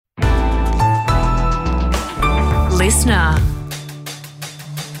listener.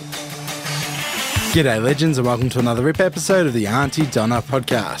 G'day legends and welcome to another RIP episode of the Auntie Donna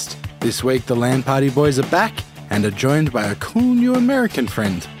podcast. This week the LAN Party boys are back and are joined by a cool new American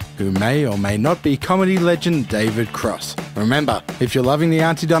friend who may or may not be comedy legend David Cross. Remember, if you're loving the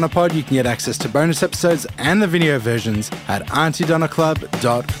Auntie Donna pod, you can get access to bonus episodes and the video versions at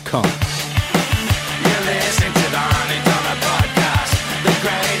auntiedonnaclub.com. You're listening to the Auntie Donna podcast, the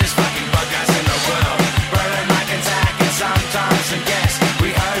greatest fucking podcast in the world. Brother Mike and Zach and sometimes some guests. We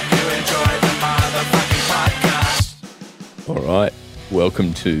hope you enjoy the motherfucking podcast. All right,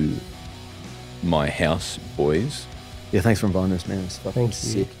 welcome to my house, boys. Yeah, thanks for inviting us, man. It's fucking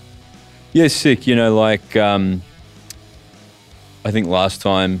sick. Yeah, sick. You know, like I think last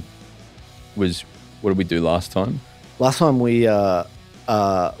time was, what did we do last time? Last time we wanted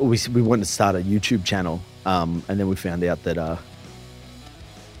to start a YouTube channel, and then we found out that I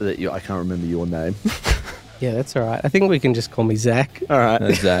can't remember your name. Yeah, that's all right. I think we can just call me Zach. All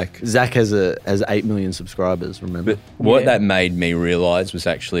right, Zach. Zach has 8 million subscribers. Remember? But what that made me realise was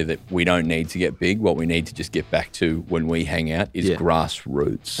actually that we don't need to get big. What we need to just get back to when we hang out is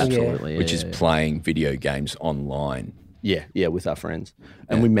grassroots, Absolutely, which is playing video games online. Yeah, with our friends,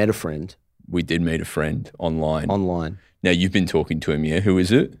 and we met a friend. We did meet a friend online. Now you've been talking to him, yeah? Who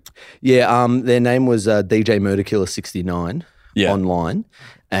is it? Yeah, their name was DJ Murderkiller 69. Yeah. Online,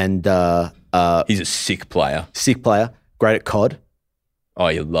 and he's a sick player. Great at COD. Oh,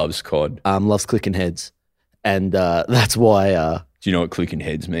 he loves COD. Loves clicking heads, and that's why. Do you know what clicking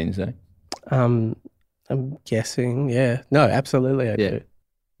heads means, eh? I'm guessing, yeah. No, absolutely I do.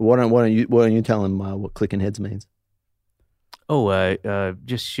 Why don't you tell him what clicking heads means? Oh,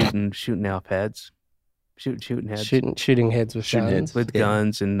 just shooting off heads, shooting heads, shooting heads with guns,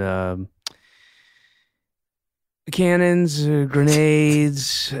 guns and cannons,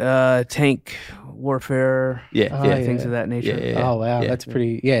 grenades, tank warfare, things of that nature. Yeah. Oh wow, that's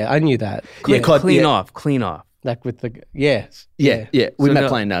pretty. Yeah, I knew that. Clean off. Like with the We met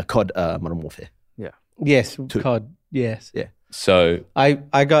playing COD Modern Warfare. Yeah. Yes, COD. Yes. Yeah. So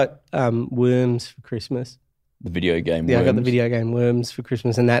I got Worms for Christmas. The video game. Yeah, Worms. I got the video game Worms for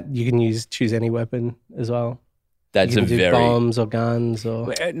Christmas, and that you can choose any weapon as well. That's you can do bombs or guns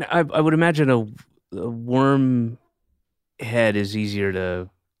or. I would imagine a worm head is easier to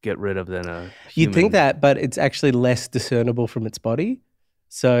get rid of than a human. You'd think that, but it's actually less discernible from its body.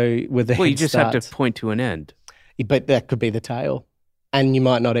 So with the you just have to point to an end. But that could be the tail, and you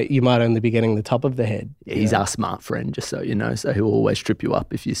might only be getting the top of the head. Yeah, he's our smart friend, just so you know. So he'll always trip you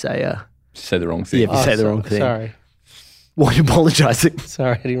up if you say the wrong thing. Yeah, if you say the wrong thing. Sorry. Why are you apologising?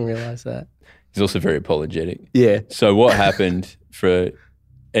 Sorry, I didn't realise that. He's also very apologetic. Yeah. So what happened for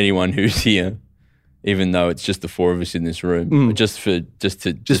anyone who's here? Even though it's just the four of us in this room, just for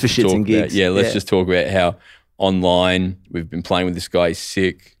shits and gigs. Let's just talk about how online we've been playing with this guy. He's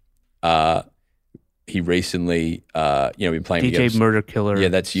sick. He recently, been playing DJ Murder Killer. Yeah,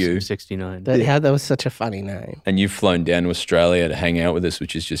 that's you. 69. That was such a funny name. And you've flown down to Australia to hang out with us,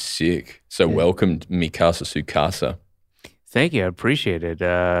 which is just sick. So welcome, Mikasa Sukasa. Thank you. I appreciate it.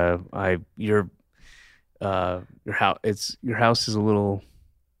 Your house is a little.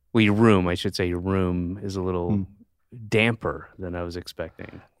 Well, your room is a little damper than I was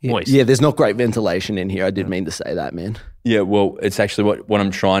expecting. Moist. Yeah, there's not great ventilation in here. I did mean to say that, man. Yeah, well, it's actually what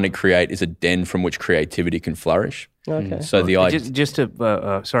I'm trying to create is a den from which creativity can flourish. Okay. So the idea... Just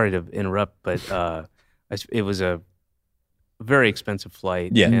to, sorry to interrupt, but it was a very expensive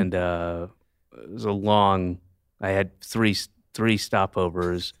flight. Yeah. And it was a long... I had three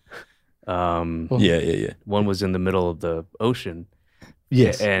stopovers. Yeah. One was in the middle of the ocean.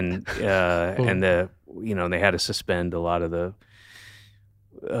 Yes. And they had to suspend a lot of the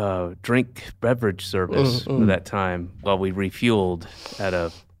beverage service for that time while we refueled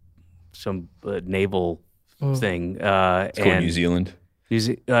at some naval thing. It's called New Zealand.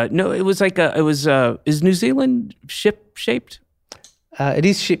 No, it was like is New Zealand ship shaped? It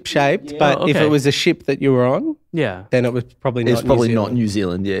is ship shaped, but if it was a ship that you were on, then it was probably not. It's probably New not New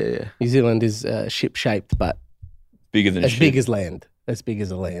Zealand. Yeah. New Zealand is ship shaped, but bigger than as big as land. As big as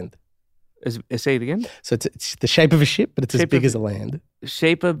a land. Say it again? So it's the shape of a ship, but it's as big as a land.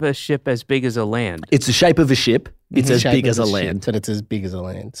 Shape of a ship as big as a land. It's the shape of a ship. It's as big as a land. But it's as big as a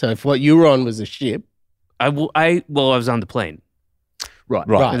land. So if what you were on was a ship. I was on the plane.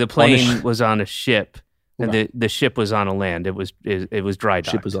 Right. The plane was on a ship, and the ship was on a land. It was dry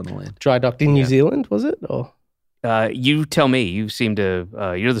docked. Ship was on the land. Dry docked in New Zealand, was it? Or you tell me. You seem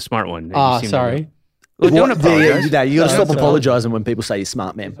to. You're the smart one. Sorry. Well, don't apologize. You got to stop apologising when people say you're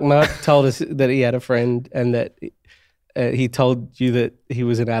smart, man. Mark told us that he had a friend and that he told you that he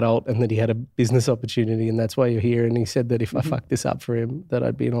was an adult and that he had a business opportunity, and that's why you're here. And he said that if I fucked this up for him, that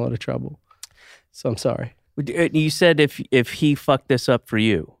I'd be in a lot of trouble. So I'm sorry. You said if he fucked this up for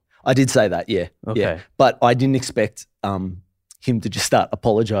you. I did say that, yeah. Okay. Yeah. But I didn't expect him to just start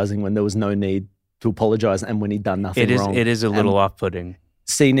apologizing when there was no need to apologize and when he'd done nothing wrong. It is a little off-putting.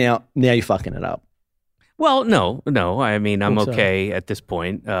 See, now you're fucking it up. Well, no. I mean, I'm okay at this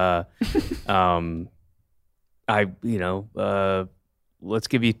point. Let's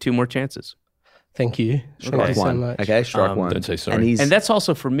give you 2 more chances. Thank you. Thank you so much. Okay, strike one. Don't say sorry. And that's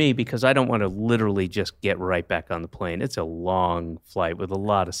also for me because I don't want to literally just get right back on the plane. It's a long flight with a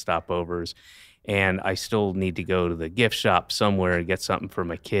lot of stopovers, and I still need to go to the gift shop somewhere and get something for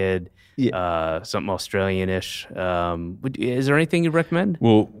my kid, something Australian-ish. Is there anything you recommend?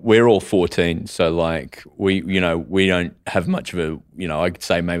 Well, we're all 14, so like we don't have much of a, I'd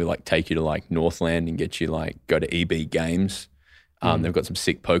say maybe like take you to like Northland and get you like go to EB Games. They've got some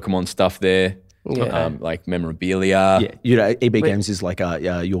sick Pokemon stuff there. Yeah. Like memorabilia. Yeah, EB Games is like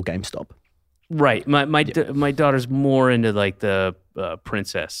your GameStop. Right. My daughter's more into like the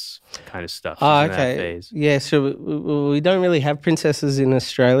princess kind of stuff. Oh, She's in that okay. phase. Yeah, so we don't really have princesses in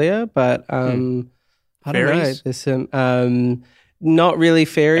Australia, but I don't know. Fairies? There's some not really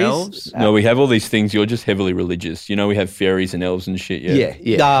fairies. Elves? No, we have all these things. You're just heavily religious. We have fairies and elves and shit. Yeah.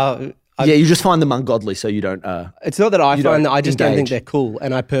 Yeah, you just find them ungodly, so you don't. It's not that I find that I just don't think engage. they're cool,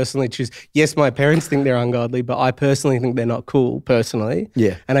 and I personally choose. Yes, my parents think they're ungodly, but I personally think they're not cool. Personally,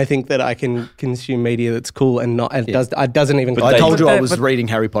 Yeah. and I think that I can consume media that's cool and not. And doesn't even. I told you I But- was reading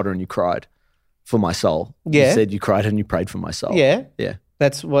Harry Potter and you cried for my soul. Yeah. You said you cried and you prayed for my soul. Yeah, Yeah.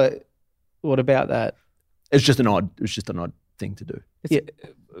 that's what. What about that? It was just an odd thing to do. It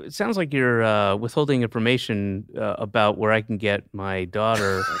sounds like you're withholding information about where I can get my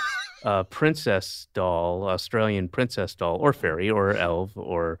daughter princess doll, Australian princess doll, or fairy, or elf,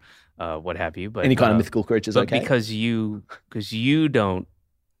 or what have you. But Any kind of mythical creatures, but okay? because you don't,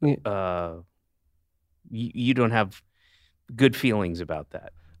 you don't have good feelings about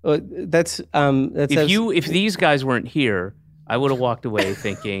that. That's If these guys weren't here, I would have walked away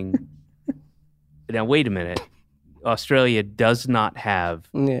thinking, now wait a minute, Australia does not have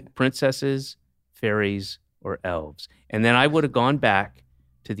princesses, fairies, or elves, and then I would have gone back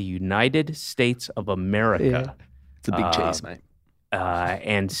to the United States of America. It's a big cheese, mate.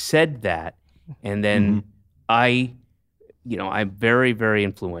 And said that, and then I'm very, very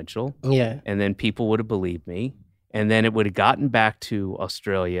influential. Yeah. And then people would have believed me, and then it would have gotten back to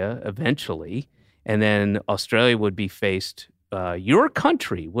Australia eventually, and then Australia would be faced, your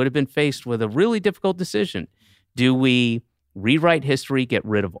country would have been faced with a really difficult decision. Do we rewrite history, get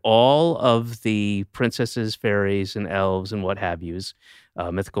rid of all of the princesses, fairies, and elves and what have yous,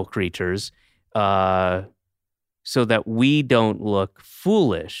 mythical creatures, so that we don't look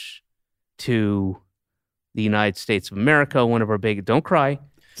foolish to the United States of America, one of our big, don't cry,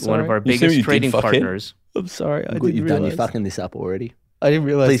 one of our biggest trading partners. I'm sorry. I Good, didn't you've realize. done. You're fucking this up already. I didn't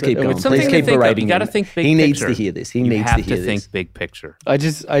realize. Please keep going. It's something Please to keep think of. berating You got to him. think big He picture. needs to hear this. He You needs have to hear think this. big picture. I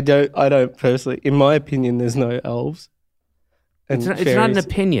don't personally. In my opinion, there's no elves. It's not an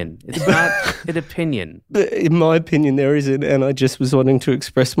opinion. It's not an opinion. In my opinion, there isn't, and I just was wanting to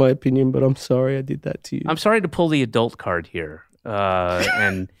express my opinion. But I'm sorry I did that to you. I'm sorry to pull the adult card here.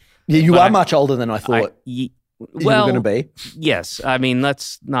 And Yeah, you but are I- much older than I thought you were going to be. Yes. I mean,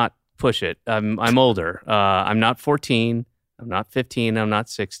 let's not push it. I'm older. I'm not 14. I'm not 15. I'm not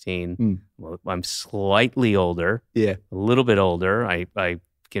 16. Well, I'm slightly older. Yeah. A little bit older. I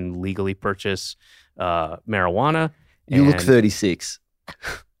can legally purchase marijuana. You look and- 36.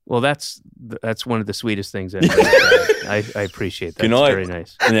 Well, that's one of the sweetest things that I appreciate that. Can It's I- very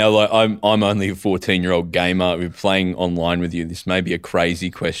nice. Now, like I'm only a 14-year-old gamer. We're playing online with you. This may be a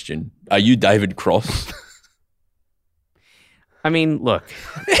crazy question. Are you David Cross? I mean, look,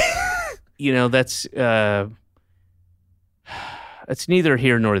 that's it's neither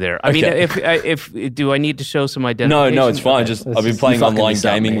here nor there. I mean, Okay. if do I need to show some identification? No, it's fine. Okay. Just I've been playing You're fucking online this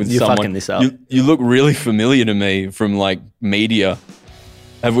up, gaming man. with You're someone. fucking this up. You look really familiar to me from like media.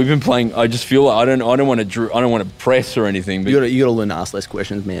 Have we been playing? I just feel like I don't want to press or anything. But You got to learn to ask less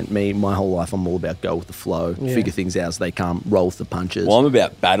questions, man. My whole life, I'm all about go with the flow, figure things out as they come, roll with the punches. well, I'm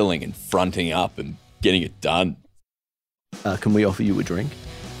about battling and fronting up and getting it done. Can we offer you a drink?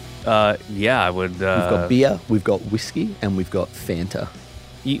 Yeah, I would. We've got beer, we've got whiskey, and we've got Fanta.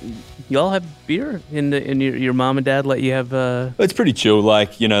 You all have beer in your mom and dad let you have. It's pretty chill.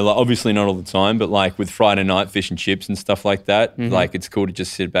 Like obviously not all the time, but like with Friday night fish and chips and stuff like that. Like it's cool to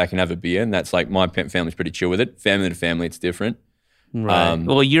just sit back and have a beer, and that's like my family's pretty chill with it. Family to family, it's different. Right.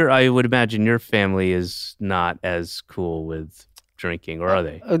 Well, I would imagine your family is not as cool with drinking, or are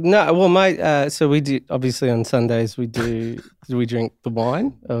they? No, well, so we do, obviously on Sundays we drink the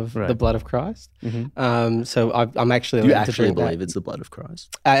wine of the Right. blood of Christ. Mm-hmm. So I'm actually Do you allowed to actually drink believe that. it's the blood of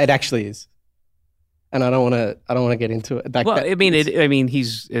Christ? It actually is, and I don't want to get into it. Like Well, that- I mean,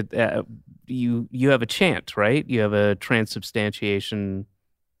 you have a chant, right? You have a transubstantiation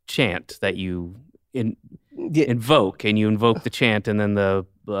chant that you invoke, and you invoke the chant, and then the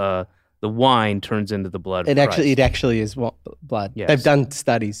wine turns into the blood. Of Christ. it actually is blood. Yes. They've done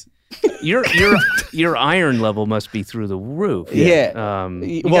studies. Your iron level must be through the roof. Yeah.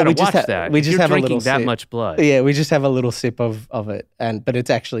 You Well, gotta we just watch ha- that. we If just you're have a drinking little that sip. much blood. Yeah, we just have a little sip of it, but it's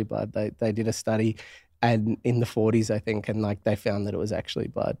actually blood. They did a study, and in the 40s, I think, and like they found that it was actually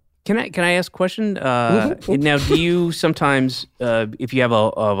blood. Can I ask a question? Now, do you sometimes, if you have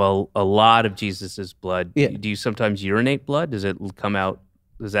a lot of Jesus's blood, Yeah. do you sometimes urinate blood? Does it come out?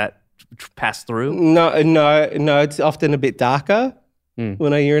 Does that pass through? No. It's often a bit darker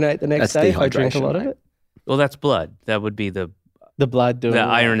when I urinate the next That's day if I drink a dehydration, lot of mate. it. Well, that's blood. That would be the Blood doing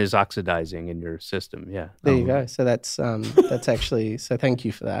iron is oxidizing in your system. Yeah. There you go. So that's actually, so thank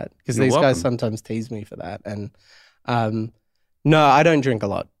you for that, because You're these welcome. guys sometimes tease me for that. And no, I don't drink a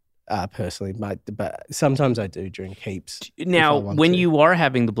lot personally, but sometimes I do drink heaps. Now, want when to. you are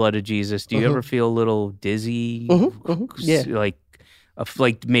having the blood of Jesus, do you ever feel a little dizzy? Yeah.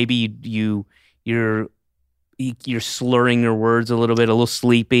 Like maybe you're slurring your words a little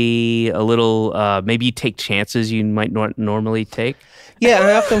sleepy, a little. Maybe you take chances you might not normally take. Yeah,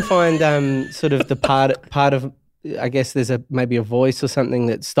 I often find sort of the part of, I guess there's maybe a voice or something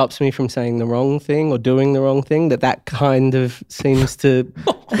that stops me from saying the wrong thing or doing the wrong thing. That kind of seems to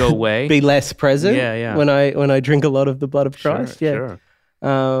Go away. be less present. Yeah. When I drink a lot of the blood of Christ. Sure.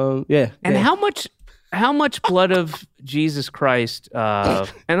 Yeah. And yeah. how much blood of Jesus Christ?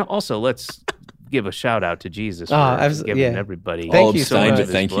 And also, let's give a shout out to Jesus for giving everybody. Thank you so so much much. of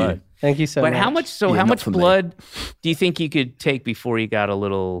his Thank you. blood. Thank you so But much. how much? So Yeah, how not much for me. blood do you think you could take before you got a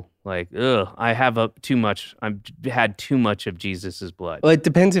little like, ugh, I have too much. I've had too much of Jesus's blood. Well, it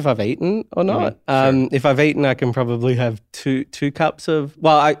depends if I've eaten or not. If I've eaten, I can probably have two cups of.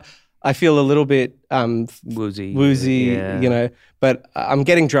 Well, I feel a little bit Woozy, yeah. But I'm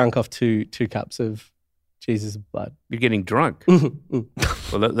getting drunk off two cups of Jesus' blood. You're getting drunk.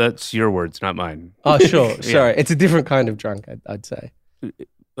 Well, that's your words, not mine. Oh, sure. Sorry, it's a different kind of drunk. I'd say.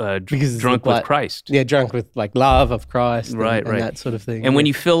 Because it's drunk the with blood- Christ. Yeah, drunk with like love of Christ, Right. and that sort of thing. And when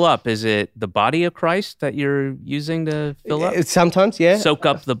you fill up, is it the body of Christ that you're using to fill up? Sometimes, yeah. Soak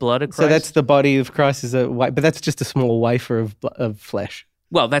up the blood of Christ? So that's the body of Christ but that's just a small wafer of flesh.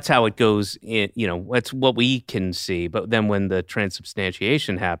 Well, that's how it goes. That's what we can see. But then when the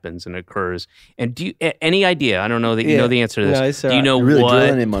transubstantiation happens and occurs, and do you any idea? I don't know that you know the answer to this. No, it's do you alright. know You're really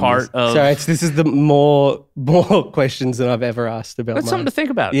drilling him what on part this. of? Sorry, this is the more questions than I've ever asked about. That's something to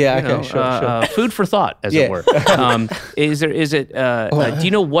think about. Yeah, you okay, know, sure. food for thought, as Yeah. it were. Is it? Do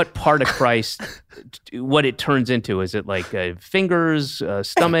you know what part of Christ? What it turns into? Is it like fingers,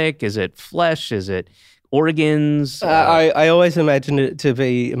 stomach? Is it flesh? Is it organs? I always imagined it to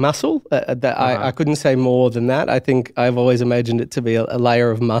be muscle. I couldn't say more than that. I think I've always imagined it to be a layer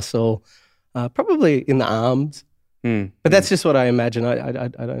of muscle, probably in the arms. But that's just what I imagine. I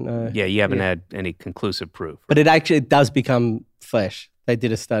don't know. Yeah, you haven't had any conclusive proof. But it does become flesh. They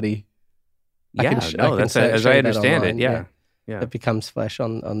did a study. I can That's show as you I that understand it. online, Yeah. It becomes flesh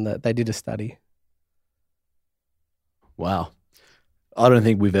on the. They did a study. Wow. I don't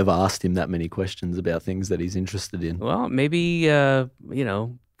think we've ever asked him that many questions about things that he's interested in. Well, maybe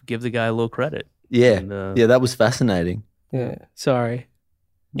give the guy a little credit. Yeah. And, Yeah, that was fascinating. Yeah. Sorry.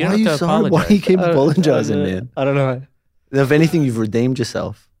 You Why don't are you have to sorry? Why apologize. do you keep apologizing, man? I don't know. If anything, you've redeemed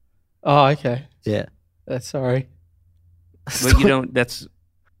yourself. Oh, okay. Yeah. That's sorry. But you don't. That's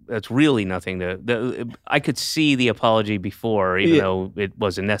really nothing to. I could see the apology before, even though it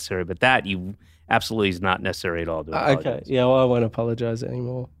wasn't necessary. But that you absolutely is not necessary at all to apologize. Okay. Yeah. Well, I won't apologize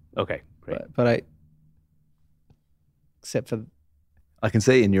anymore. Okay. Great. But I, except for. I can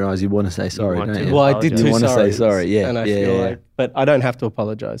see it in your eyes. You want to say sorry, want don't to. you? Well, I did apologize. two You wanna say sorries, sorry, yeah, And I yeah, feel yeah. like, but I don't have to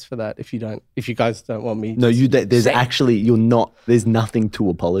apologize for that if you guys don't want me. No, you. There's Save- actually you're not. There's nothing to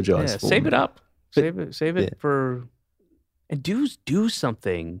apologize Yeah, for. save it man. up. Save it for, and do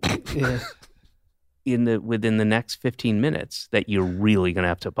something Yeah. within the next 15 minutes that you're really gonna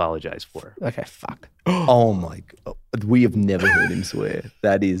have to apologize for. Okay. Fuck. Oh my god, we have never heard him swear.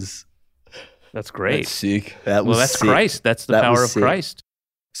 That is. That's great. That's sick. That was Well, that's sick. Christ. That's the That power was of sick. Christ.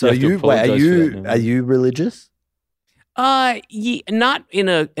 So You have to you wait? Are apologize for you that now. are you religious? Not in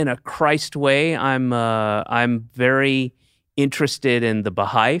a Christ way. I'm very interested in the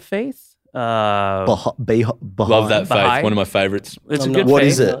Baha'i faith. Love that faith. Baha'i? One of my favorites. It's a I'm good not- What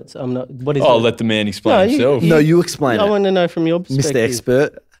faith. is it? I'm not. What is I'll it? let the man explain No, you- himself. No, you explain I it, want to know from your perspective. Mr.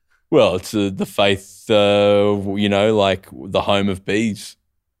 Expert. Well, it's the faith, like the home of bees.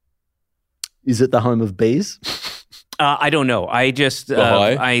 Is it the home of bees? I don't know. I just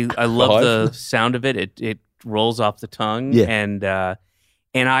Baha'i? I love Baha'i? the sound of it. It rolls off the tongue. Yeah.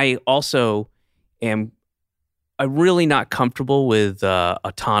 And I also am really not comfortable with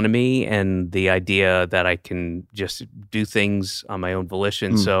autonomy and the idea that I can just do things on my own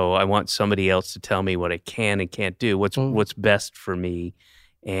volition. So I want somebody else to tell me what I can and can't do. What's best for me,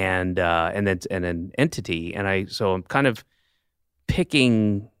 and an entity. And I'm kind of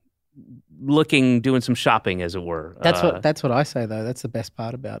doing some shopping, as it were. That's what I say though. That's the best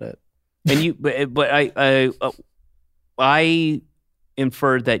part about it. And I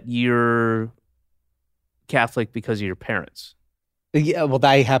inferred that you're Catholic because of your parents. Yeah, well,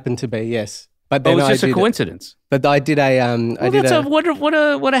 they happen to be, yes. But then It's just I a did coincidence. But I did a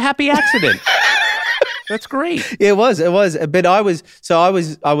What a happy accident. That's great. Yeah, it was. But I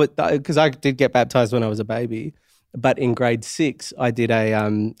would because I did get baptized when I was a baby. But in grade 6, I did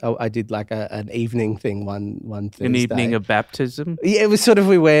I did like an evening thing one Thursday. An evening of baptism. Yeah, it was sort of,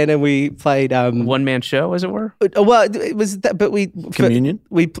 we went and we played One man show, as it were. well, it was that, but we Communion?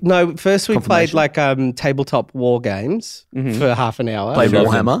 First we played Confirmation? like tabletop war games for half an hour. Play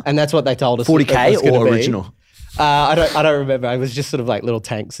Warhammer? And that's what they told us. 40K it was gonna or be. original? I don't remember. It was just sort of like little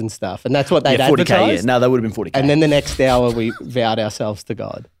tanks and stuff, and that's what they'd 40K, advertised. yeah. No, that would have been 40K. And then the next hour we vowed ourselves to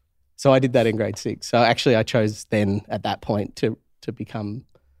God. So I did that in grade 6. So actually I chose then at that point to become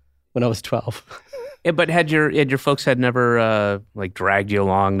when I was 12. Yeah, but had your folks had never like dragged you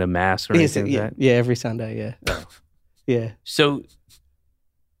along to mass or anything like that? Yeah, every Sunday, yeah. Yeah. So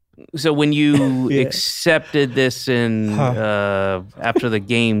when you Yeah. accepted this in after the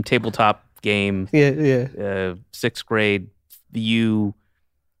game, tabletop game, Yeah. 6th grade, you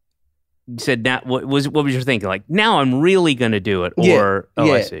said, now what was your thinking? Like, now I'm really going to do it, or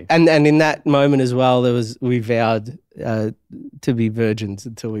I see. And in that moment as well, we vowed to be virgins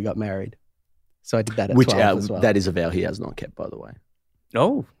until we got married. So I did that at 12 as well. That is a vow he has not kept, by the way.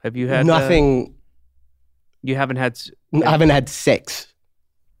 Oh, have you had Nothing. you haven't had I haven't had sex.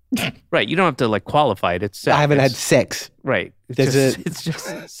 right? You don't have to like qualify it. It's sex. I haven't had sex. right. It's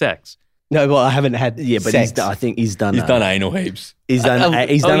just sex. No, well, I haven't had Yeah, but sex. I think he's done. He's done anal heaps. He's done. Oh,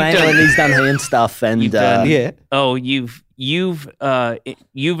 He's done you've anal done- and he's done hand stuff. And You've done- Yeah. Oh, you've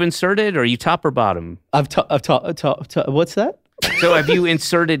inserted, or you top or bottom? I've what's that? So have you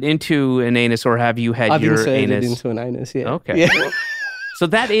inserted into an anus, or have you had I've your inserted anus? into an anus, yeah. Okay. Yeah. So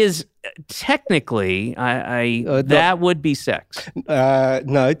that is technically, that would be sex.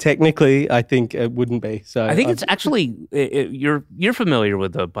 No, technically, I think it wouldn't be. So I think it's actually you're familiar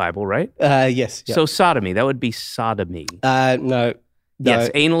with the Bible, right? yes. Yeah. So sodomy, that would be sodomy. No. Yes,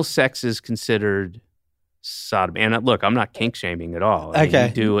 anal sex is considered sodomy. And look, I'm not kink shaming at all. I mean, Okay.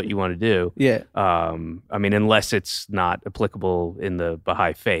 you do what you want to do. Yeah. I mean, unless it's not applicable in the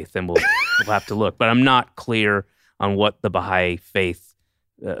Baha'i faith, then we'll have to look. But I'm not clear on what the Baha'i faith,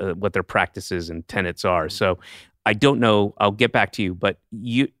 what their practices and tenets are. So I don't know. I'll get back to you. But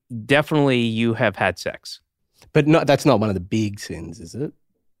you have had sex. But that's not one of the big sins, is it?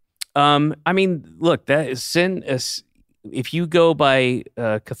 I mean, look, that is sin. If you go by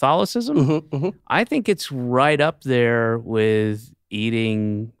Catholicism, Mm-hmm. I think it's right up there with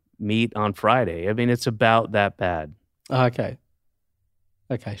eating meat on Friday. I mean, it's about that bad.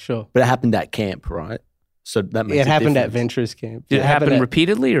 Okay, sure. But it happened at camp, right? So that makes It happened at different. Venturers Camp. Did it happen happened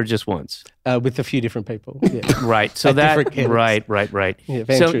repeatedly or just once? with a few different people. Yeah. Right. So At that different camps. right. Yeah, So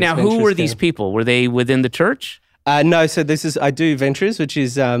Ventures, now, who Ventures were these camp. people? Were they within the church? No, so I do Ventures, which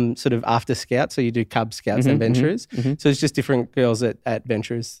is sort of after Scout. So you do Cub Scouts and Ventures. So it's just different girls at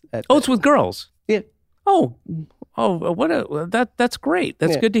Ventures. Oh, it's with girls. Yeah. Oh, that's great.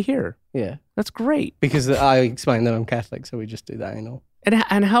 That's Yeah. good to hear. Yeah. That's great. Because I explained that I'm Catholic, so we just do the anal.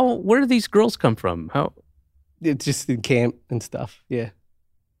 And where do these girls come from? How? It's just in camp and stuff. Yeah.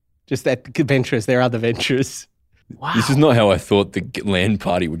 Just at Ventures. There are other Ventures. Wow. This is not how I thought the LAN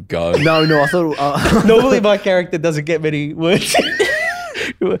party would go. No, I thought. Normally my character doesn't get many words.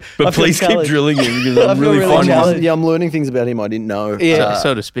 But please keep drilling him because I I'm feel really really fond of challenged. this. Yeah, I'm learning things about him I didn't know. Yeah.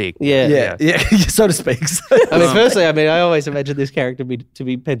 so to speak. Yeah. Yeah, so to speak. I mean, firstly, I always imagined this character to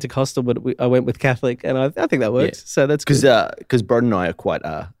be Pentecostal, but I went with Catholic, and I think that works. Yeah. So that's good. Because Brod and I are quite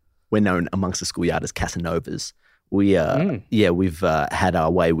we're known amongst the schoolyard as Casanovas. We've had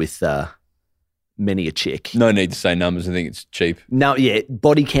our way with many a chick. No need to say numbers. I think it's cheap. Now, yeah,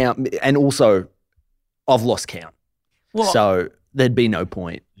 body count, and also I've lost count. Well, so there'd be no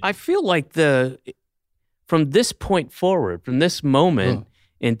point. I feel like from this point forward, from this moment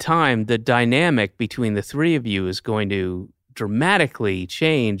in time, the dynamic between the three of you is going to dramatically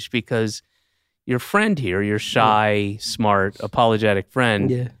change because your friend here, your shy, smart, apologetic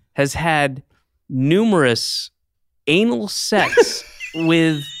friend, has had numerous anal sex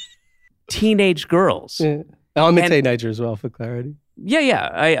with teenage girls. Yeah. I'm a teenager as well, for clarity. Yeah.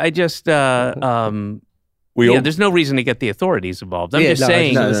 I just, there's no reason to get the authorities involved. I'm just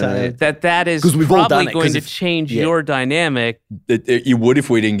saying that is probably going to change your dynamic. You would if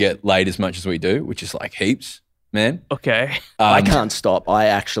we didn't get laid as much as we do, which is like heaps, man. Okay. I can't stop. I've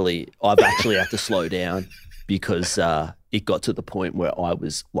actually had to slow down because it got to the point where I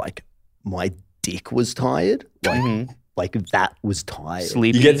was like, my dick was tired. Like that was tired.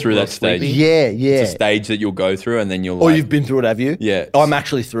 Sleepy. You get through that stage. Yeah. It's a stage that you'll go through and then you'll you've been through it, have you? Yeah. I'm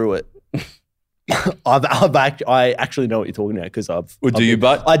actually through it. I actually know what you're talking about because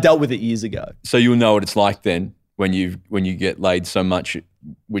I dealt with it years ago. So you'll know what it's like then when you get laid so much,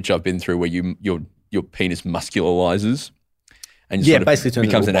 which I've been through, where your penis muscularizes and basically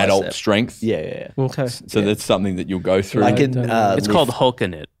becomes an adult bicep. strength. Yeah. Okay. So that's something that you'll go through. It's called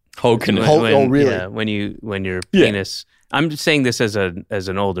hulking it. Hulking it. Oh, really? Yeah, when your penis. I'm just saying this as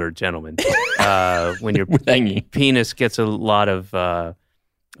an older gentleman. When your penis gets a lot of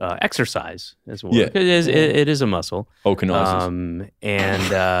exercise as well. Yeah. It is a muscle. Hulkinizes.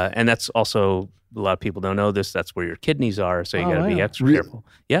 And that's also, a lot of people don't know this, that's where your kidneys are, so you got to be extra careful.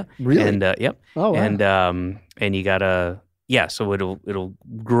 Yeah. Really? And yep. Oh, wow. And you got to so it'll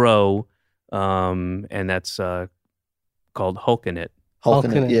grow and that's called hulking it.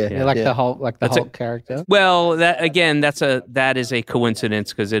 Hulking it. Yeah, like the Hulk character. Well, that is a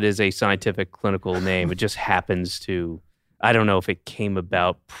coincidence because it is a scientific clinical name. It just happens to, I don't know if it came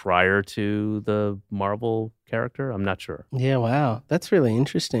about prior to the Marvel character. I'm not sure. Yeah, wow. That's really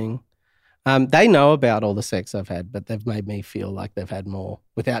interesting. They know about all the sex I've had, but they've made me feel like they've had more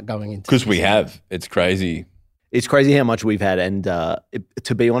without going into because we have. It's crazy. It's crazy how much we've had. And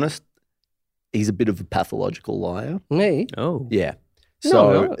to be he's a bit of a pathological liar. Me? Oh. Yeah.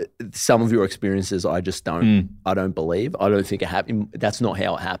 So some of your experiences, I just don't believe. I don't think it happened. That's not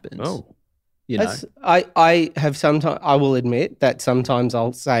how it happens. Oh. You know? I have sometimes, I will admit that sometimes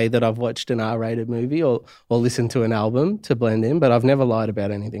I'll say that I've watched an R-rated movie or listened to an album to blend in, but I've never lied about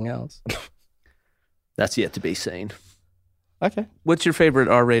anything else. That's yet to be seen. Okay. What's your favorite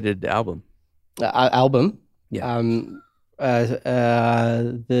R-rated album? Album? Yeah. Of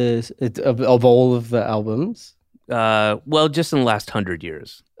all of the albums. Well, just in the last 100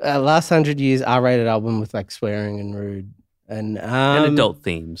 years. Last 100 years, R-rated album with like swearing and rude and adult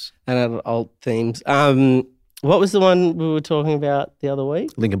themes. What was the one we were talking about the other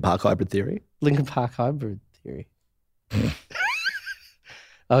week? Linkin Park Hybrid Theory. Linkin Park Hybrid Theory.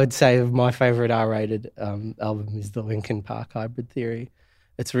 I would say my favorite R-rated album is the Linkin Park Hybrid Theory.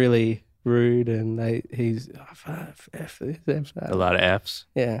 It's really rude and he's a lot of Fs.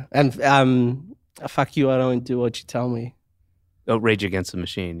 Yeah, and fuck you, I don't do what you tell me. Oh, Rage Against the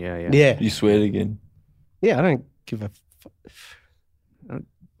Machine. Yeah. You swear it again. Yeah, I don't give a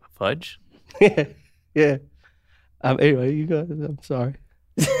fudge. Yeah. Anyway, you guys, I'm sorry.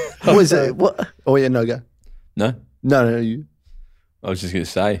 What was it? What? Oh yeah, no go. No. You. I was just going to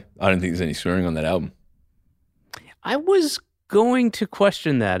say, I don't think there's any swearing on that album. I was going to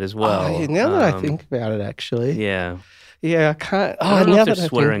question that as well. Now that I think about it, actually. Yeah. Yeah, I can't. I don't know if there's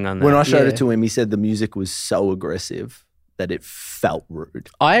swearing on that. When I showed it to him, he said the music was so aggressive that it felt rude.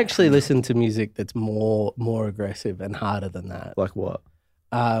 I actually listen to music that's more aggressive and harder than that. Like what?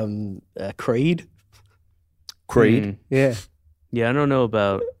 Creed. Yeah. Yeah, I don't know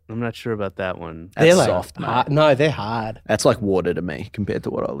about. I'm not sure about that one. That's they're like soft, mate. hard. No, they're hard. That's like water to me compared to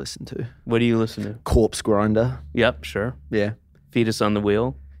what I listen to. What do you listen to? Corpse Grinder. Yep, sure. Yeah. Fetus on the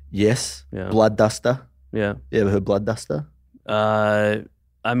Wheel. Yes. Yeah. Blood Duster. Yeah. You ever heard Blood Duster? I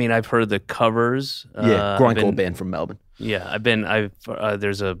mean, I've heard the covers. Grindcore band from Melbourne. Yeah,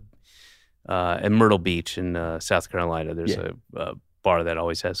 there's a in Myrtle Beach in South Carolina. There's a bar that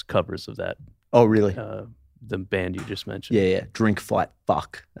always has covers of that. Oh, really? The band you just mentioned. Yeah. Drink, Fight,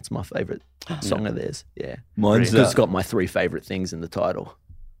 Fuck. That's my favorite song of theirs. Yeah. Mine's It's got my 3 favorite things in the title.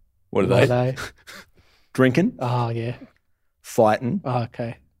 What are they? Drinking. Oh, yeah. Fighting. Oh,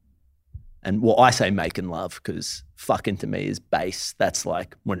 okay. And I say making love because fucking to me is bass. That's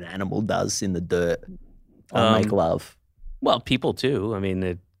like what an animal does in the dirt. I make love. Well, people too. I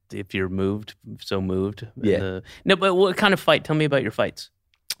mean, if you're moved. Yeah. No, but what kind of fight? Tell me about your fights.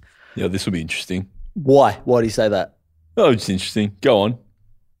 Yeah, this will be interesting. Why? Why do you say that? Oh, it's interesting. Go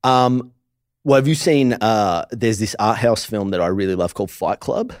on. Well, have you seen, there's this art house film that I really love called Fight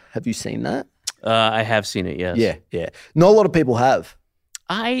Club. Have you seen that? I have seen it, yes. Yeah. Not a lot of people have.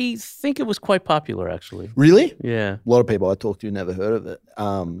 I think it was quite popular, actually. Really? Yeah. A lot of people I talked to never heard of it.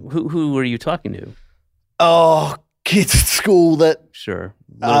 Who were you talking to? Oh, kids at school that Sure.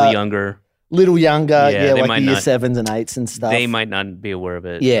 A little younger. little younger, Yeah, they like might year not- 7s and 8s and stuff. They might not be aware of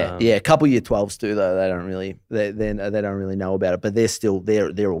it. Yeah. A couple year 12s do though. They don't really they don't really know about it, but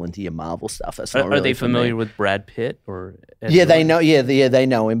they're all into your Marvel stuff. That's not Are really they for me. familiar with Brad Pitt or? Ed Yeah, they Norton? know. Yeah, they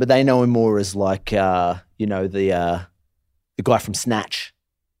know him, but they know him more as like the guy from Snatch.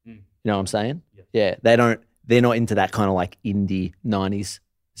 You know what I'm saying? Yeah, they're not into that kind of like indie 90s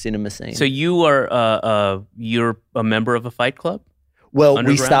cinema scene. So you are you're a member of a fight club? Well,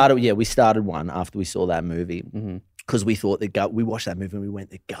 Underground? we started one after we saw that movie Mm-hmm. because we thought we watched that movie and we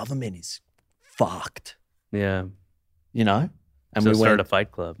went, the government is fucked, Yeah. you know? And So we start went, a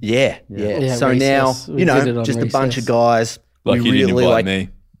fight club. yeah. Yeah, So recess. now, We did it on just a bunch recess. of guys. Like we you didn't really invite like, me.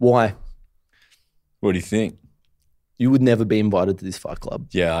 why? What do you think? You would never be invited to this fight club.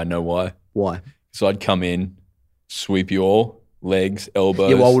 Yeah, I know why. Why? So I'd come in, sweep you all, legs,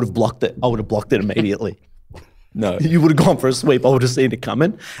 elbows. Yeah, well, I would have blocked it. I would have blocked it immediately. No. You would have gone for a sweep. I would have seen it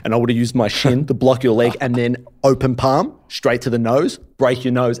coming, and I would have used my shin to block your leg, and then open palm straight to the nose, break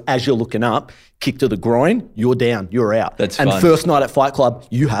your nose as you're looking up, kick to the groin. You're down. You're out. That's and fun. first night at Fight Club,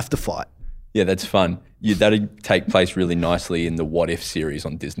 you have to fight. Yeah, that's fun. That'd take place really nicely in the What If series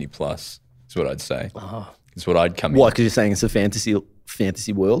on Disney Plus. Is what I'd say. It's what I'd come Why? in. Because you're saying it's a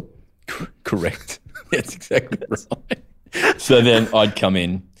fantasy world. Correct. That's exactly right. So then I'd come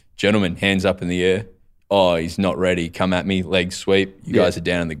in, gentlemen, hands up in the air. Oh, he's not ready. Come at me, leg sweep. You guys are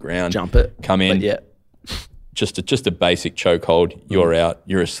down on the ground. Jump it. Come in. But yeah. Just a basic chokehold. You're out.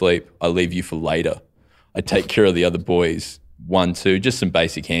 You're asleep. I leave you for later. I take care of the other boys. 1, 2, just some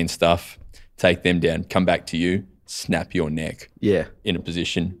basic hand stuff. Take them down. Come back to you. Snap your neck Yeah. in a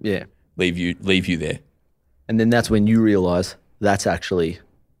position. Yeah. Leave you there. And then that's when you realize that's actually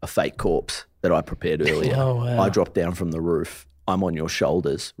a fake corpse that I prepared earlier. Oh, wow. I drop down from the roof. I'm on your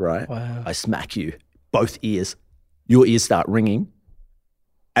shoulders, right? Wow. I smack you, both ears. Your ears start ringing.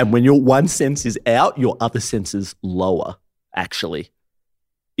 And when your one sense is out, your other senses lower, actually.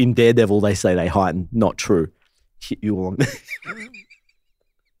 In Daredevil, they say they heighten. Not true. Hit you along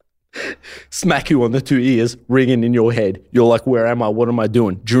smack you on the 2 ears, ringing in your head. You're like, where am I? What am I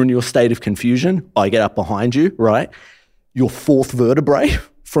doing? During your state of confusion, I get up behind you, right? Your 4th vertebrae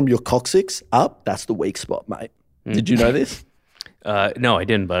from your coccyx up, that's the weak spot, mate. Did you know this? No, I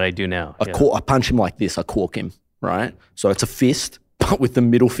didn't, but I do now. Yeah. I punch him like this. I cork him, right? So it's a fist, but with the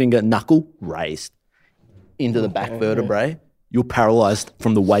middle finger knuckle raised into the back vertebrae. You're paralyzed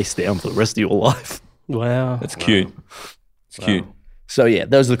from the waist down for the rest of your life. Wow. That's cute. It's cute. So yeah,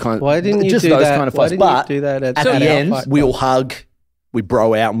 those are the kind of Why didn't you just do those that? kind of Why fights. didn't you But do that at at our the end, fight we all club? hug, we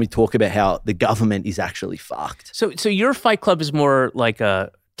bro out, and we talk about how the government is actually fucked. So your fight club is more like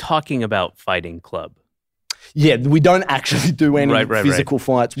a talking about fighting club. Yeah, we don't actually do any Right. physical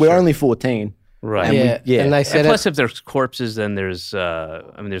fights. We're only 14. Right. And Yeah. yeah. And they And said plus, it, if there's corpses, then there's there's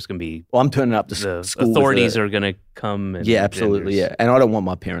going to be Well, I'm turning up to the school. with authorities a- are going to come. And, Yeah, absolutely. and Yeah, and I don't want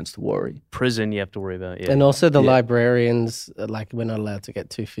my parents to worry. prison you have to worry about. Yeah. and also the Yeah. librarians, like we're not allowed to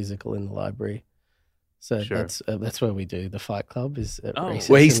get too physical in the library. So Sure. that's where we do the fight club is at Oh. recess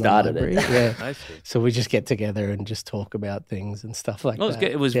Where he in the started it. library. Yeah. I see. So we just get together and just talk about things and stuff like Well, it was that.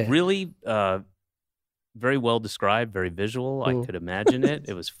 good. It was Yeah. really very well described, very visual. I could imagine it.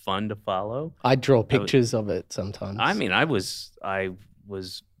 It was fun to follow. I draw pictures of it sometimes. I mean, I was,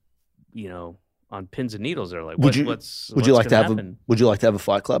 you know, on pins and needles. They're like, Would you what's would you like to gonna have happen? Would you like to have a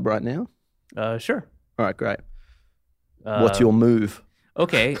fight club right now? Sure. All right, great. What's your move?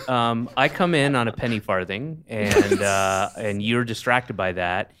 Okay, I come in on a penny farthing, and you're distracted by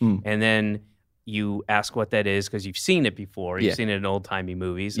that, and then you ask what that is because you've seen it before. You've Yeah. seen it in old timey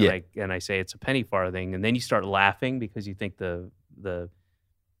movies, Yeah. and I say it's a penny farthing, and then you start laughing because you think the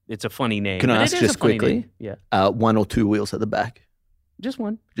it's a funny name. Can I And it ask is just a funny quickly? name. Yeah, 1 or 2 wheels at the back. just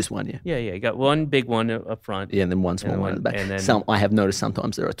one. Just one, yeah. Yeah. You got one big one up front. Yeah, and then one small then one at the back. and then- I have noticed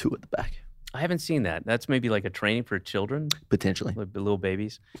sometimes there are 2 at the back, I haven't seen that. That's maybe like a training for children. potentially. Like little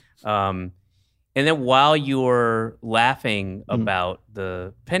babies. And then while you're laughing about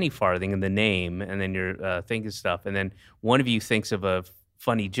the penny farthing and the name, and then you're thinking stuff, and then one of you thinks of a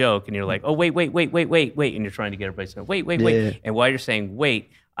funny joke, and you're like, "Oh, wait," and you're trying to get everybody to say, "Wait," Yeah. and while you're saying "wait,"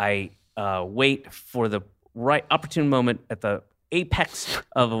 I wait for the right opportune moment at the apex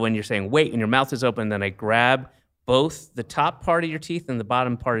of when you're saying "wait," and your mouth is open. Then I grab both the top part of your teeth and the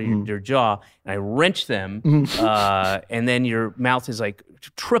bottom part of your jaw, and I wrench them, and then your mouth is like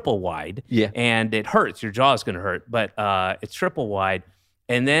triple wide, and it hurts. Your jaw is going to hurt, but it's triple wide.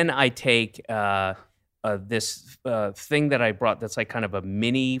 And then I take this thing that I brought that's like kind of a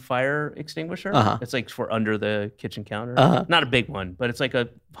mini fire extinguisher. It's like for under the kitchen counter. Not a big one, but it's like a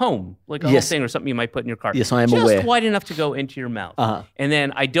home, like a whole thing or something you might put in your car. Yes, I am just aware. Just wide enough to go into your mouth. And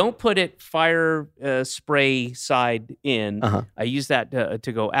then I don't put it fire spray side in. I use that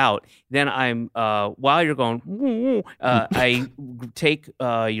to go out. Then I'm, while you're going, I take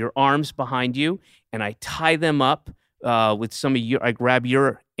your arms behind you and I tie them up with some of your, I grab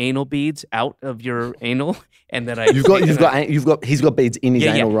your anal beads out of your anal, and then he's got beads in his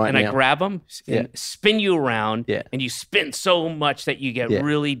anal right and now. I grab them and spin you around, and you spin so much that you get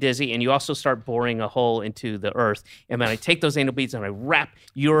really dizzy, and you also start boring a hole into the earth. And then I take those anal beads and I wrap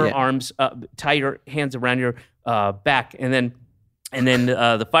your arms up, tie your hands around your back, and then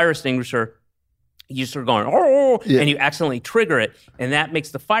the fire extinguisher. You start going, and you accidentally trigger it, and that makes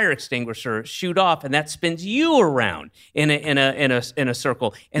the fire extinguisher shoot off, and that spins you around in a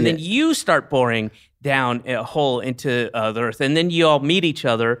circle, and then you start boring down a hole into the earth, and then you all meet each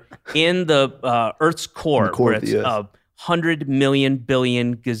other in the Earth's core where it's 100 million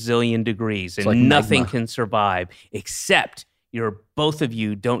billion gazillion degrees, and like nothing magma. can survive except both of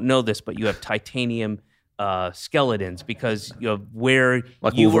you don't know this, but you have titanium skeletons because of where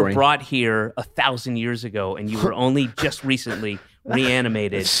like you Wolverine. were brought here 1,000 years ago, and you were only just recently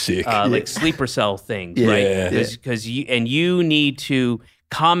reanimated, Sick. like sleeper cell things, Yeah. right? Yeah. Because you need to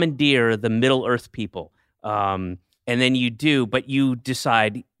commandeer the Middle Earth people, and then you do, but you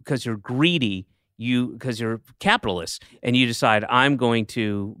decide because you're greedy. Because you're capitalists, and you decide I'm going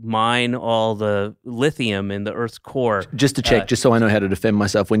to mine all the lithium in the Earth's core. Just to check, just so I know how to defend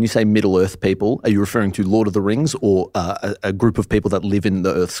myself, when you say Middle Earth people, are you referring to Lord of the Rings or a group of people that live in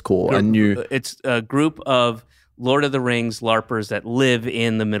the Earth's core? It's a group of Lord of the Rings LARPers that live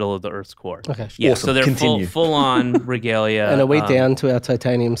in the middle of the Earth's core. Okay. Yeah, Awesome. so they're Continue. full on regalia. And are we down to our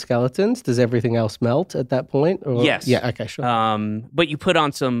titanium skeletons? Does everything else melt at that point? Or? Yes. Yeah, okay, sure. But you put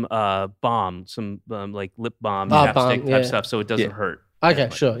on some balm, some like lip balm, Oh, chapstick balm, type stuff, so it doesn't hurt. Okay,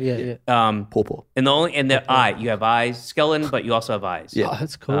 sure, yeah. Paw. And the eye, you have eyes, skeleton, but you also have eyes. Oh,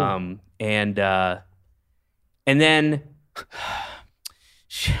 that's cool. And then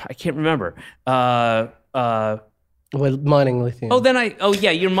I can't remember. We're mining lithium.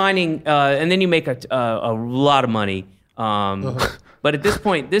 You're mining, and then you make a lot of money. But at this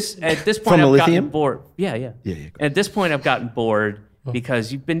point, From I've the gotten lithium? bored. Yeah. At this point, I've gotten bored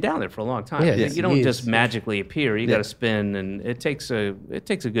because you've been down there for a long time. Yeah, You don't years. just magically appear. You got to spin, and it takes a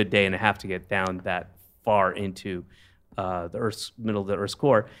good day and a half to get down that far into the Earth's middle of the Earth's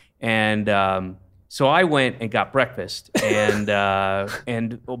core. And so I went and got breakfast, and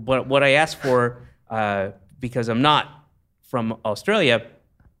what I asked for. Because I'm not from Australia,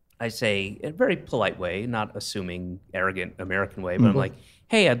 I say in a very polite way, not assuming arrogant American way, but I'm like,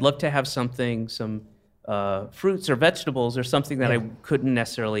 hey, I'd love to have some fruits or vegetables or something that I couldn't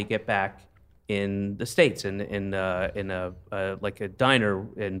necessarily get back in the States, in a like a diner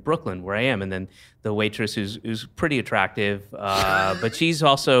in Brooklyn where I am. And then the waitress who's pretty attractive, but she's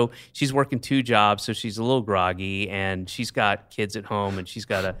working 2 jobs, so she's a little groggy, and she's got kids at home, and she's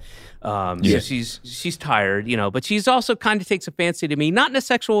got so she's tired, but she's also kind of takes a fancy to me, not in a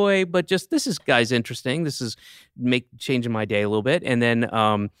sexual way, but just this guy's interesting. This is changing my day a little bit. And then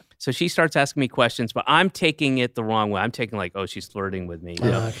so she starts asking me questions, but I'm taking it the wrong way. I'm taking like, oh, she's flirting with me.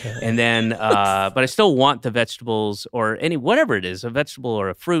 Okay. And then, but I still want the vegetables or whatever it is, a vegetable or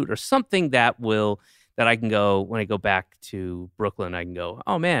a fruit or something that I can go, when I go back to Brooklyn, I can go,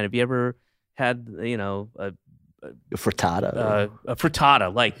 oh man, have you ever had, a Frittata. a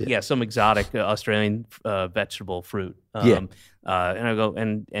frittata, like some exotic Australian vegetable fruit. And I go,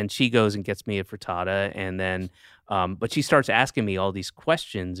 and she goes and gets me a frittata, and then, but she starts asking me all these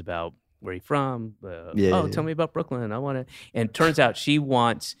questions about where are you from? Tell me about Brooklyn. I want to. And it turns out she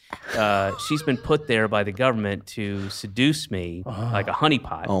wants. She's been put there by the government to seduce me like a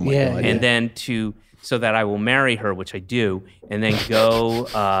honeypot. Oh my God. And then so that I will marry her, which I do, and then go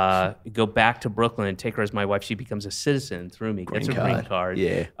back to Brooklyn and take her as my wife. She becomes a citizen through me, gets her green card.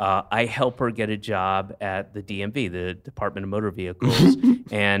 Yeah. I help her get a job at the DMV, the Department of Motor Vehicles,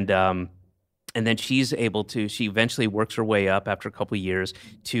 and then she's able to. She eventually works her way up after a couple of years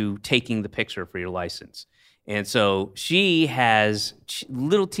to taking the picture for your license, and so she has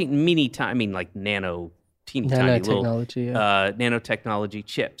little like teeny tiny little Nanotechnology, nanotechnology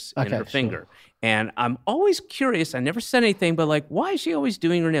chips in her finger. And I'm always curious. I never said anything, but like, why is she always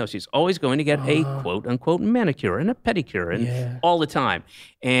doing her nails? She's always going to get a quote unquote manicure and a pedicure and all the time.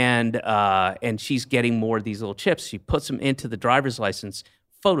 And she's getting more of these little chips. She puts them into the driver's license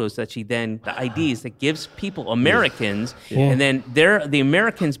photos that she then, the IDs that gives people, Americans, and then the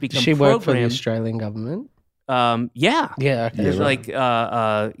Americans become Does she work for the programmed. Australian government? Yeah. Yeah. Okay. It's like,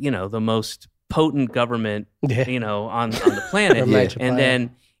 the most potent government, on the planet. Major and player.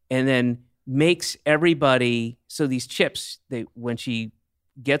 then makes everybody, so these chips, when she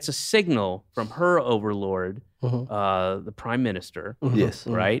gets a signal from her overlord, the prime minister, Yes.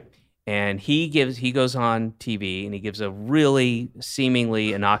 right? And he goes on TV and he gives a really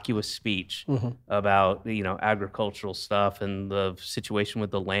seemingly innocuous speech about, agricultural stuff and the situation with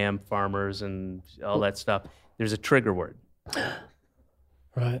the lamb farmers and all that stuff. There's a trigger word.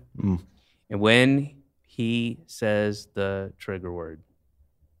 Right. And when he says the trigger word,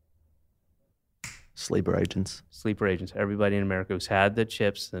 Sleeper agents. sleeper agents, everybody in America who's had the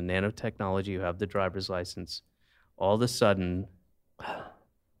chips, the nanotechnology, who have the driver's license, all of a sudden,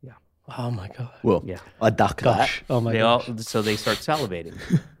 Oh my god. Well, Yeah. I duck Gosh. Oh my they god. they start salivating.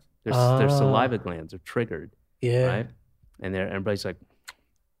 Their saliva glands are triggered, Yeah. right? And everybody's like,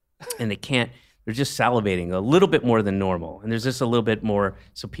 and they're just salivating a little bit more than normal. And there's just a little bit more,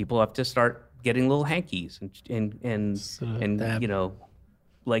 so people have to start getting little hankies and dab.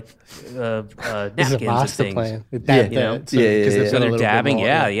 like This is a napkins and master things. plan. With Yeah. dab, Yeah. dab, Yeah, yeah, because they've yeah. got So a they're little bit dabbing, more,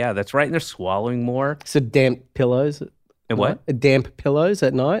 yeah, that's right. And they're swallowing more. So damp pillows. And what? Damp pillows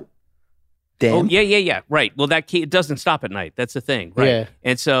at night. Damn. Oh, yeah. Right. Well, it doesn't stop at night. That's the thing, right? Yeah.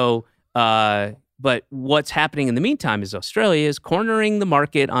 And so, but what's happening in the meantime is Australia is cornering the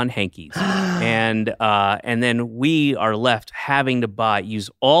market on hankies, and then we are left having to use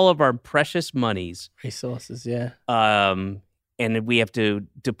all of our precious monies, Resources. Yeah. and we have to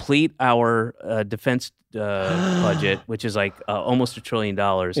deplete our defense budget, which is like almost $1 trillion.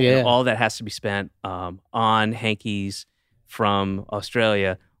 Yeah. And all that has to be spent on hankies from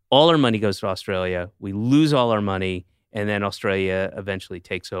Australia. All our money goes to Australia. We lose all our money, and then Australia eventually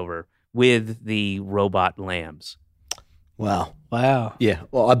takes over with the robot lambs. Wow. Wow. Yeah.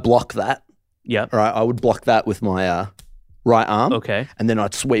 Well, I block that. Yep. All right. I would block that with my right arm. Okay. And then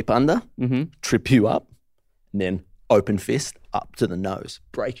I'd sweep under, Mm-hmm. trip you up, and then open fist up to the nose.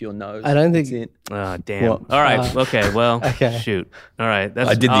 Break your nose. I don't think- That's it. Oh, damn. What? All right. Okay. Well, Okay. shoot. All right.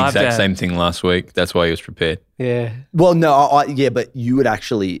 I did the I'll have exact to- same thing last week. That's why he was prepared. Yeah. Well, no, yeah, but you would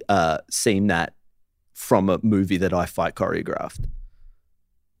actually seen that from a movie that I fight choreographed.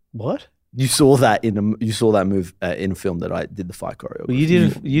 What? You saw that move in a film that I did the fight choreography. Well, you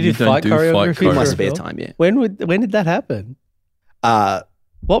did you don't fight do fight choreography in my for a spare film? time, yeah. When did that happen?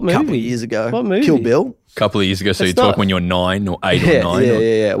 What movie? A couple of years ago. What movie? Kill Bill. A couple of years ago, so you It's talk not- when you're 9 or 8 Yeah, or 9.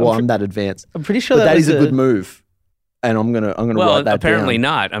 yeah. Well, I'm that advanced. I'm pretty sure But that was is a good move. And I'm gonna Well, write that apparently down.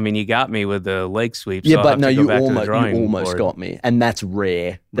 not. I mean, you got me with the leg sweep. Yeah, so I'll but have no, to go you back to the almost drawing board. got me. And that's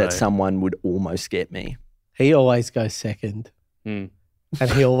rare that Right. someone would almost get me. He always goes second, Hmm. and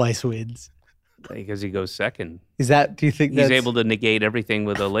he always wins. Because he goes second. Is that? Do you think He's that's able to negate everything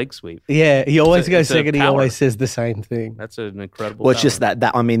with a leg sweep. Yeah, he always It's a- goes it's a second. He power. always says the same thing. That's an incredible. Well, it's just power.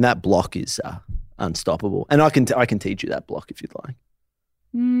 that I mean that block is unstoppable. And I can teach you that block if you'd like.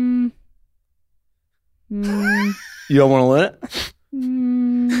 You don't want to learn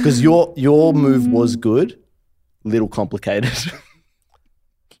it? Because your move was good, little complicated.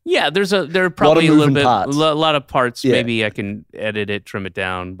 Yeah, there are probably a little moving bit, parts. a lot of parts. Yeah. Maybe I can edit it, trim it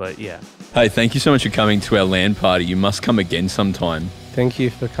down, but yeah. Hey, thank you so much for coming to our LAN party. You must come again sometime. Thank you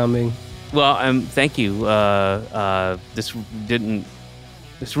for coming. Well, thank you. This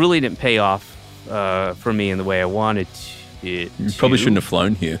really didn't pay off for me in the way I wanted it. You probably shouldn't have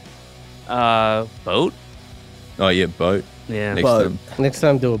flown here. Boat. Oh, yeah, boat. Yeah, Next Boat. time. Next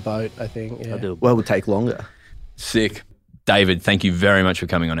time, do a boat. I think. Yeah. I'll do. Well, it would take longer. Sick. David, thank you very much for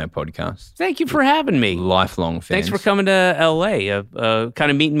coming on our podcast. Thank you for having me. Lifelong fans. Thanks for coming to LA.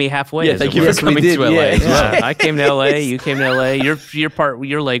 Kind of meeting me halfway. Yeah, as thank it you were. for coming to LA as well. Yeah, I came to LA. You came to LA.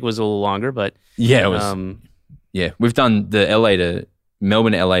 Your leg was a little longer, but Yeah, it was. Yeah, we've done the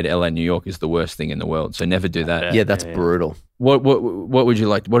Melbourne to LA, New York is the worst thing in the world. So never do that. Yeah, that's brutal. What would you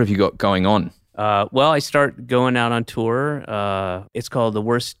like? What have you got going on? well, I start going out on tour. It's called the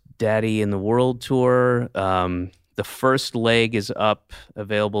Worst Daddy in the World Tour. The first leg is up,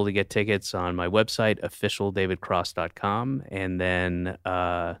 available to get tickets on my website, officialdavidcross.com, and then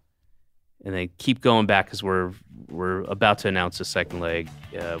keep going back because we're about to announce a second leg,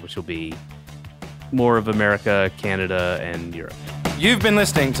 which will be more of America, Canada, and Europe. You've been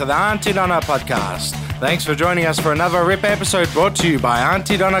listening to the Auntie Donna podcast. Thanks for joining us for another RIP episode brought to you by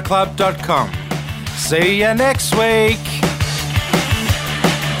AuntieDonnaClub.com. See you next week.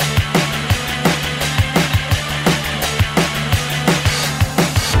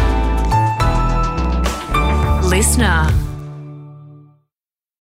 Listener.